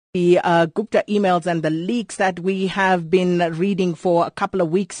The Gupta emails and the leaks that we have been reading for a couple of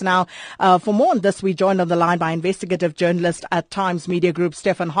weeks now. For more on this, we joined on the line by investigative journalist at Times Media Group,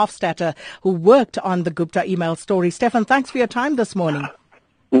 Stefan Hofstadter, who worked on the Gupta email story. Stefan, thanks for your time this morning.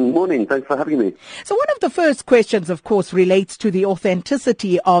 Good morning. Thanks for having me. So one of the first questions, of course, relates to the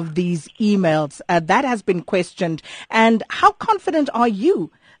authenticity of these emails. That has been questioned. And how confident are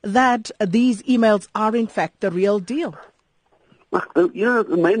you that these emails are, in fact, the real deal?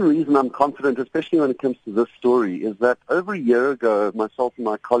 The main reason I'm confident, especially when it comes to this story, is that over a year ago, myself and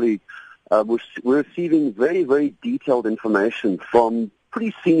my colleague were receiving very, very detailed information from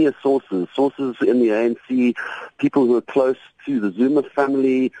pretty senior sources in the ANC, people who are close to the Zuma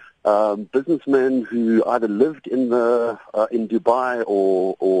family, businessmen who either lived in Dubai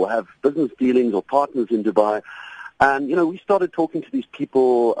or have business dealings or partners in Dubai. And, we started talking to these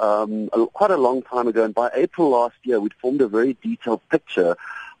people quite a long time ago, and by April last year, we'd formed a very detailed picture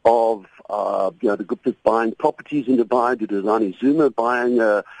of, the Guptas buying properties in Dubai, Dudazani Zuma buying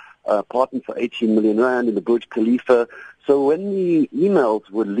a apartment for 18 million rand in the Burj Khalifa. So when the emails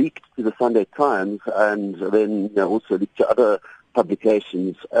were leaked to the Sunday Times and then also leaked to other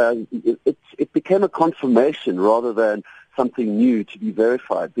publications, it became a confirmation rather than something new to be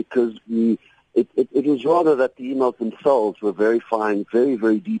verified, because it was rather that the emails themselves were verifying very,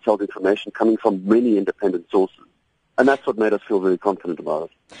 very detailed information coming from many independent sources. And that's what made us feel very confident about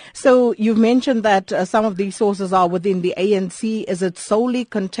it. So you've mentioned that some of these sources are within the ANC. Is it solely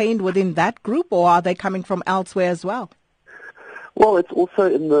contained within that group, or are they coming from elsewhere as well? Well, it's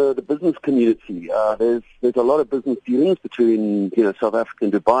also in the business community. There's a lot of business dealings between South Africa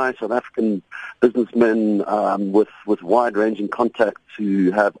and Dubai, South African businessmen with wide-ranging contacts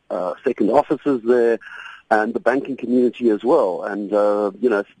who have second offices there, and the banking community as well. And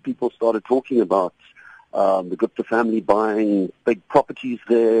people started talking about the Gupta family buying big properties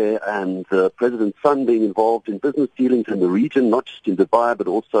there, and President's son being involved in business dealings in the region, not just in Dubai, but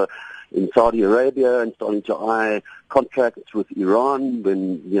also in Saudi Arabia, and starting to eye contracts with Iran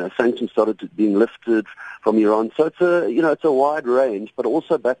when sanctions started being lifted from Iran. So it's a wide range, but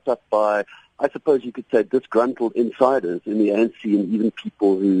also backed up by, I suppose you could say, disgruntled insiders in the ANC and even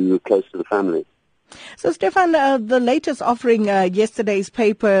people who are close to the family. So, Stefan, the latest offering, yesterday's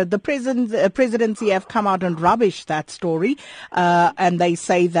paper, the presidency have come out and rubbished that story, and they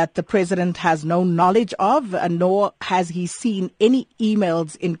say that the president has no knowledge of, nor has he seen any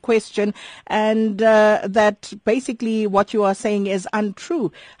emails in question, and that basically what you are saying is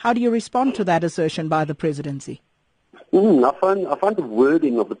untrue. How do you respond to that assertion by the presidency? I find the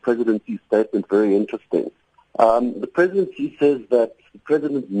wording of the presidency's statement very interesting. The presidency says that the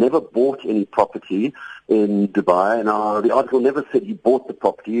president never bought any property in Dubai, and the article never said he bought the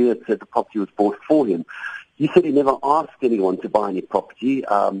property. It said the property was bought for him. He said he never asked anyone to buy any property.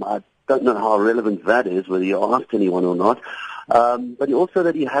 I don't know how relevant that is, whether he asked anyone or not. But he also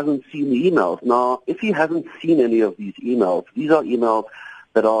said he hasn't seen the emails. Now, if he hasn't seen any of these emails, these are emails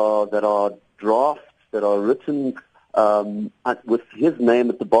that are drafts that are written with his name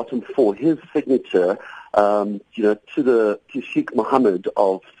at the bottom for his signature, to Sheikh Mohammed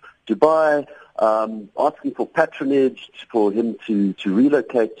of Dubai, asking for patronage for him to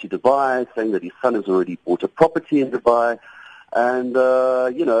relocate to Dubai, saying that his son has already bought a property in Dubai, and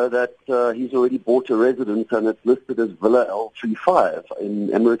that he's already bought a residence and it's listed as Villa L35 in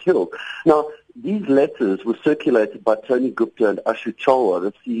Emirate Hills. Now, these letters were circulated by Tony Gupta and Ashu Chalwa,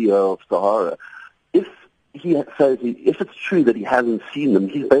 the CEO of Sahara. If it's true that he hasn't seen them,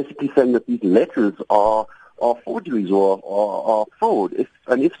 he's basically saying that these letters are forgeries or are fraud. If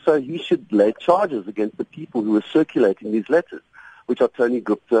so, he should lay charges against the people who are circulating these letters, which are Tony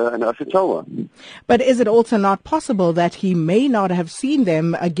Gupta and Ashu Chalwa. But is it also not possible that he may not have seen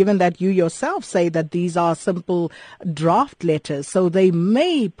them, given that you yourself say that these are simple draft letters, so they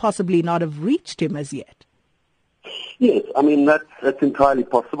may possibly not have reached him as yet? Yes, I mean, that's entirely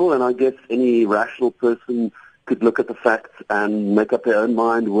possible, and I guess any rational person could look at the facts and make up their own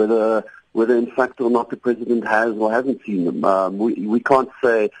mind whether in fact or not the president has or hasn't seen them. We can't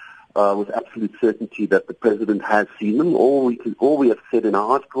say with absolute certainty that the president has seen them. All we have said in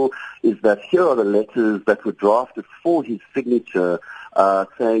our article is that here are the letters that were drafted for his signature,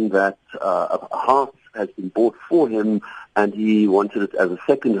 saying that a house has been bought for him and he wanted it as a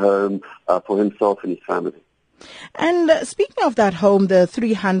second home for himself and his family. And speaking of that home, the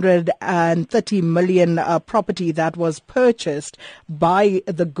 330 million property that was purchased by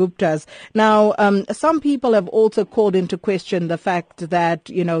the Guptas. Now, some people have also called into question the fact that,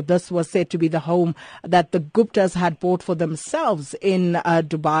 this was said to be the home that the Guptas had bought for themselves in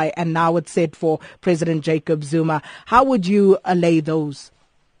Dubai, and now it's set for President Jacob Zuma. How would you allay those?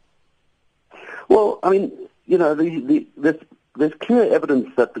 Well, I mean, there's clear evidence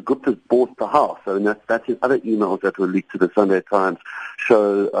that the Guptas bought the house. I mean, that's his other emails that were leaked to the Sunday Times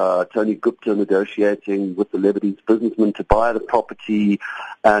show Tony Gupta negotiating with the Lebanese businessman to buy the property,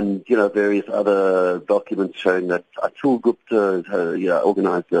 and various other documents showing that Atul Gupta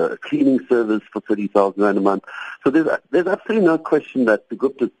organized a cleaning service for 30,000 rand a month. So there's absolutely no question that the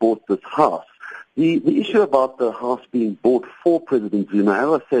Guptas bought this house. The issue about the house being bought for President Zuma,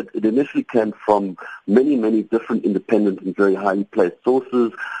 as I said, it initially came from many, many different independent and very highly placed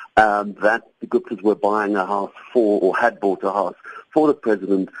sources, that the Guptas were buying a house for, or had bought a house for the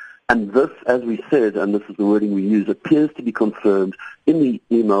president. And this, as we said, and this is the wording we use, appears to be confirmed in the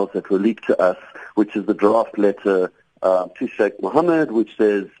emails that were leaked to us, which is the draft letter to Sheikh Mohammed, which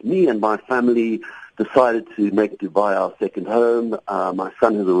says, me and my family decided to make Dubai our second home. My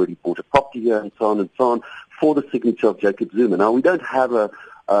son has already bought a property here, and so on, for the signature of Jacob Zuma. Now, we don't have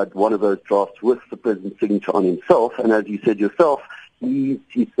one of those drafts with the president's signature on himself, and as you said yourself, he's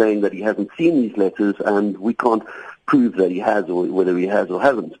saying that he hasn't seen these letters, and we can't prove that he has, or whether he has or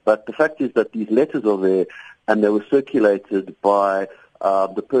hasn't. But the fact is that these letters are there, and they were circulated by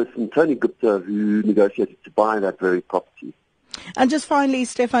the person, Tony Gupta, who negotiated to buy that very property. And just finally,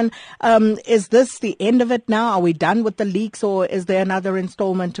 Stefan, is this the end of it now? Are we done with the leaks, or is there another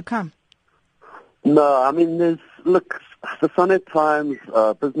installment to come? No, I mean, the Sunday Times,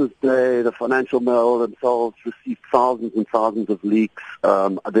 Business Day, the Financial Mail themselves received thousands and thousands of leaks. There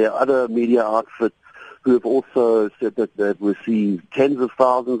are other media outfits who have also said that they've received tens of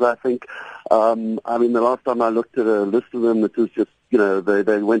thousands, I think. I mean, the last time I looked at a list of them, it was just,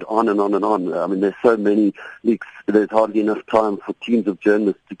 they went on and on and on. I mean, there's so many leaks, there's hardly enough time for teams of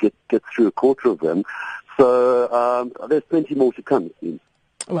journalists to get through a quarter of them. So there's plenty more to come, it seems.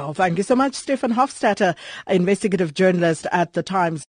 Well, thank you so much, Stefan Hofstadter, investigative journalist at The Times.